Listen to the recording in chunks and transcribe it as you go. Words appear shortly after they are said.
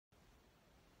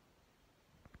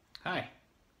Hi.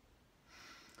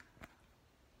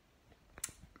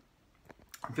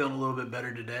 I'm feeling a little bit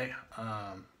better today.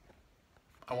 I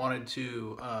wasn't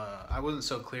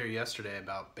so clear yesterday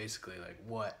about basically like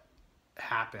what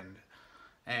happened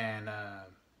and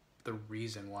the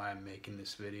reason why I'm making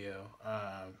this video.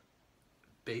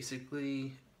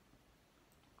 Basically,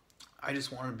 I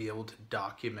just want to be able to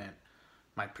document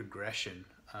my progression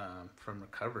from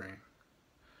recovering.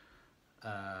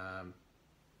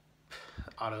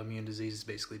 Autoimmune disease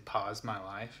basically paused my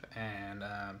life, and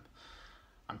I'm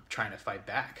trying to fight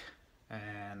back,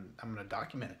 and I'm going to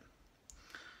document it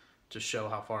to show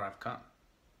how far I've come.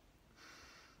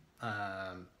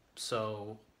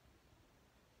 So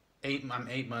I'm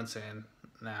 8 months in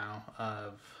now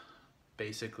of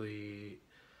basically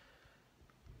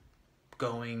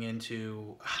going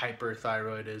into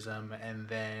hyperthyroidism and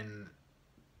then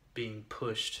being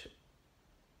pushed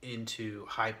into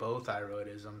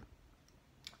hypothyroidism,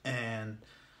 and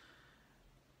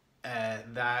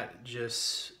that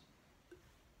just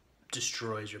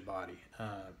destroys your body.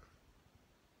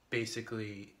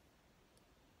 Basically,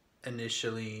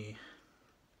 initially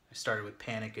I started with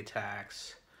panic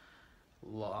attacks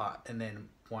and then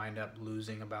wind up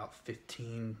losing about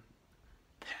 15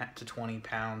 to 20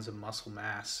 pounds of muscle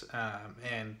mass.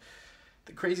 And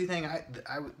the crazy thing,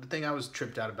 the thing I was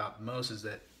tripped out about most is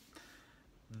that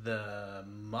the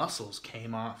muscles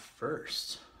came off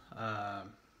first.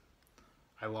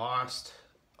 I lost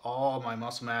all my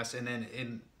muscle mass, and then it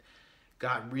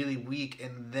got really weak,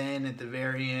 and then at the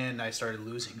very end I started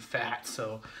losing fat.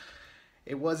 So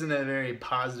it wasn't a very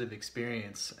positive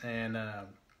experience. And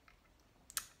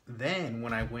then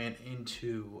when I went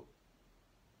into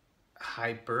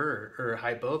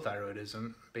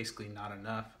hypothyroidism, basically not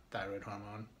enough thyroid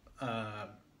hormone,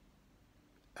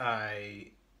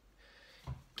 I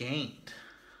gained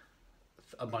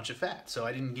a bunch of fat. So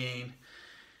I didn't gain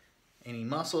any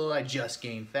muscle, I just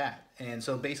gained fat. And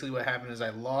so basically what happened is I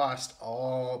lost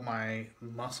all my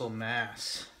muscle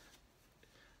mass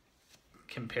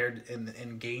compared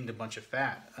and gained a bunch of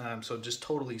fat. So it just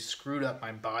totally screwed up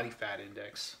my body fat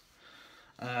index.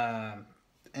 And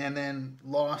then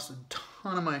lost a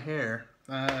ton of my hair.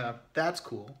 That's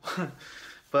cool,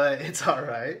 but it's all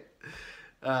right.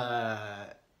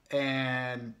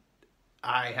 And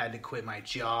I had to quit my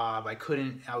job. I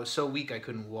was so weak I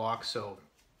couldn't walk, so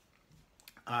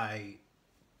I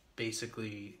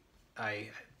basically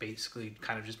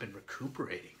kind of just been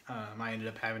recuperating. I ended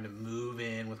up having to move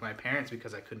in with my parents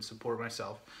because I couldn't support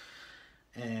myself.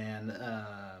 And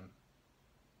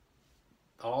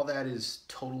all that is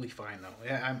totally fine though.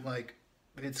 Yeah, I'm like,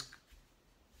 it's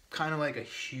kind of like a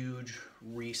huge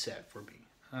reset for me.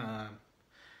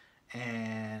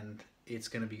 And it's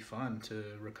gonna be fun to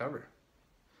recover.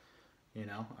 You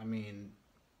know, I mean,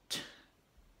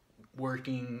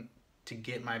 working to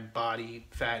get my body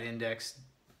fat index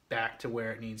back to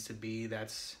where it needs to be,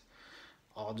 that's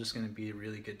all just going to be a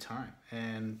really good time.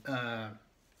 And I'm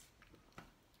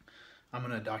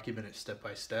going to document it step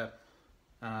by step,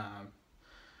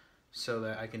 so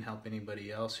that I can help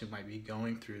anybody else who might be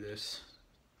going through this,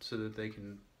 so that they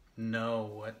can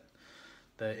know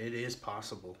that it is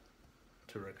possible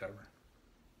to recover.